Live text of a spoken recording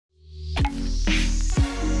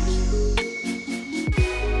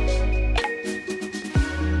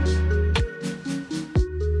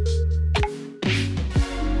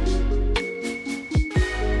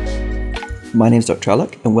My name is Dr.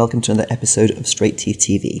 Aalok and welcome to another episode of Straight Teeth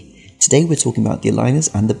TV. Today we're talking about the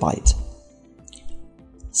aligners and the bite.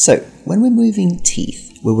 So, when we're moving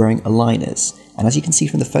teeth, we're wearing aligners, and as you can see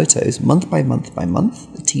from the photos, month by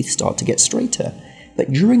month, the teeth start to get straighter.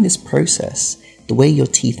 But during this process, the way your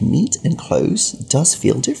teeth meet and close does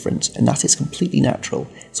feel different, and that is completely natural.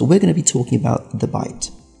 So we're going to be talking about the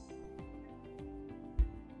bite.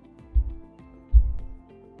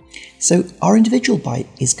 So our individual bite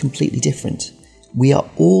is completely different. We are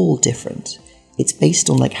all different. It's based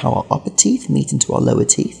on how our upper teeth meet into our lower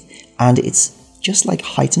teeth, and it's just like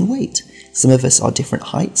height and weight. Some of us are different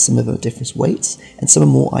heights, some of us are different weights, and some are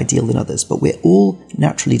more ideal than others, but we're all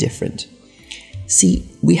naturally different. See,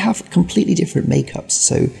 we have completely different makeups,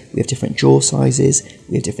 so we have different jaw sizes,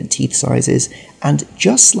 we have different teeth sizes, and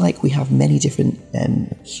just like we have many different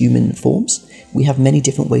human forms, we have many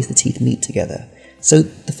different ways the teeth meet together. So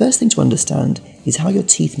the first thing to understand is how your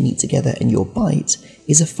teeth meet together and your bite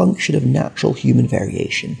is a function of natural human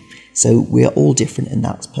variation. So we are all different, and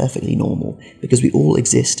that's perfectly normal because we all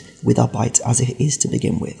exist with our bite as it is to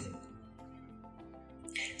begin with.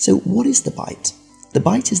 So what is the bite? The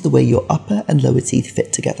bite is the way your upper and lower teeth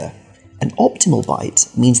fit together. An optimal bite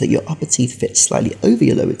means that your upper teeth fit slightly over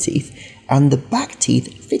your lower teeth and the back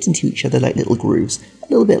teeth fit into each other like little grooves, a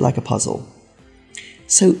little bit like a puzzle.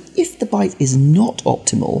 So if the bite is not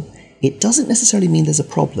optimal, it doesn't necessarily mean there's a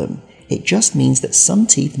problem. It just means that some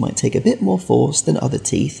teeth might take a bit more force than other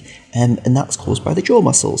teeth, and that's caused by the jaw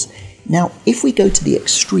muscles. Now, if we go to the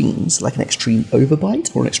extremes, like an extreme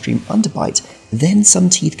overbite or an extreme underbite, then some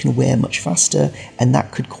teeth can wear much faster, and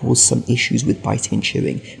that could cause some issues with biting and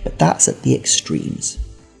chewing, but that's at the extremes.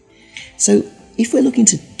 So if we're looking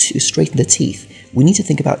to straighten the teeth, we need to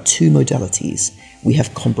think about two modalities. We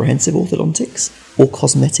have comprehensive orthodontics or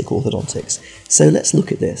cosmetic orthodontics. So let's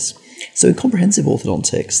look at this. So in comprehensive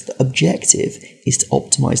orthodontics, the objective is to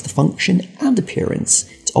optimize the function and appearance,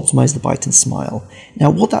 to optimize the bite and smile.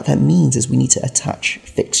 Now what that means is we need to attach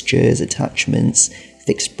fixtures, attachments,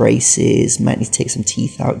 fix braces, might need to take some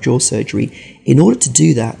teeth out, jaw surgery. In order to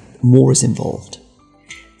do that, more is involved.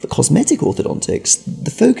 For cosmetic orthodontics, the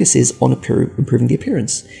focus is on improving the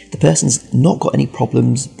appearance. The person's not got any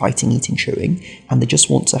problems biting, eating, chewing, and they just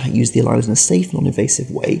want to use the aligners in a safe, non-invasive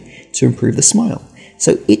way to improve the smile.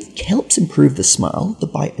 So it helps improve the smile, the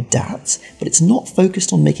bite adapts, but it's not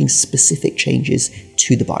focused on making specific changes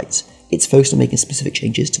to the bite. It's focused on making specific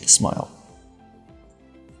changes to the smile.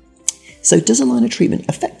 So does aligner treatment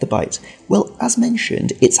affect the bite? Well, as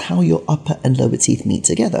mentioned, it's how your upper and lower teeth meet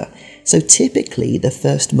together. So typically, the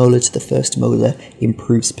first molar to the first molar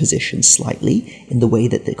improves position slightly in the way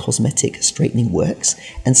that the cosmetic straightening works.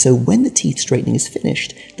 And so when the teeth straightening is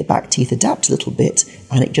finished, the back teeth adapt a little bit,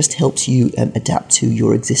 and it just helps you adapt to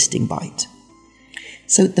your existing bite.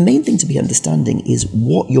 So the main thing to be understanding is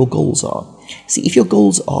what your goals are. See, if your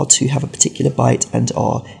goals are to have a particular bite and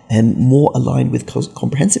are more aligned with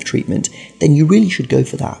comprehensive treatment, then you really should go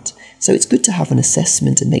for that. So it's good to have an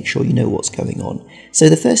assessment and make sure you know what's going on. So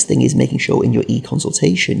the first thing is making sure in your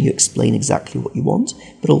e-consultation you explain exactly what you want,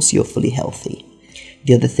 but also you're fully healthy.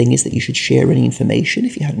 The other thing is that you should share any information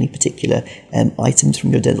if you had any particular items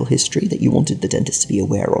from your dental history that you wanted the dentist to be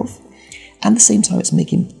aware of. And at the same time, it's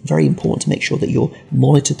very important to make sure that you're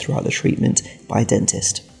monitored throughout the treatment by a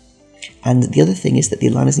dentist. And the other thing is that the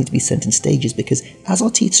aligners need to be sent in stages because as our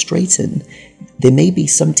teeth straighten, there may be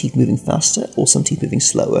some teeth moving faster or some teeth moving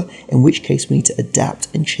slower, in which case we need to adapt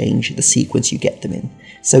and change the sequence you get them in.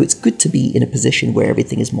 So it's good to be in a position where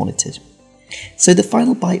everything is monitored. So the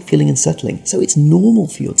final bite, feeling and settling. So it's normal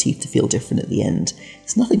for your teeth to feel different at the end.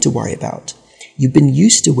 It's nothing to worry about. You've been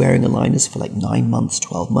used to wearing aligners for 9 months,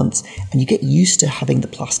 12 months, and you get used to having the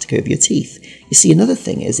plastic over your teeth. You see, another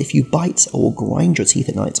thing is if you bite or grind your teeth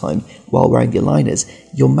at night time while wearing the aligners,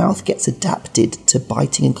 your mouth gets adapted to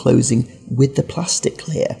biting and closing with the plastic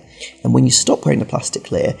clear. And when you stop wearing the plastic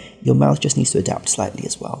clear, your mouth just needs to adapt slightly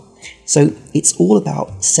as well. So it's all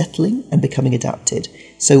about settling and becoming adapted.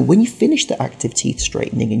 So when you finish the active teeth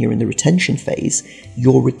straightening and you're in the retention phase,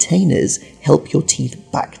 your retainers help your teeth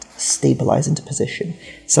back stabilize into position.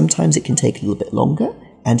 Sometimes it can take a little bit longer,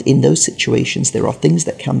 and in those situations there are things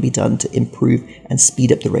that can be done to improve and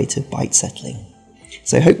speed up the rate of bite settling.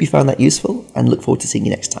 So I hope you found that useful and look forward to seeing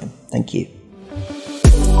you next time. Thank you.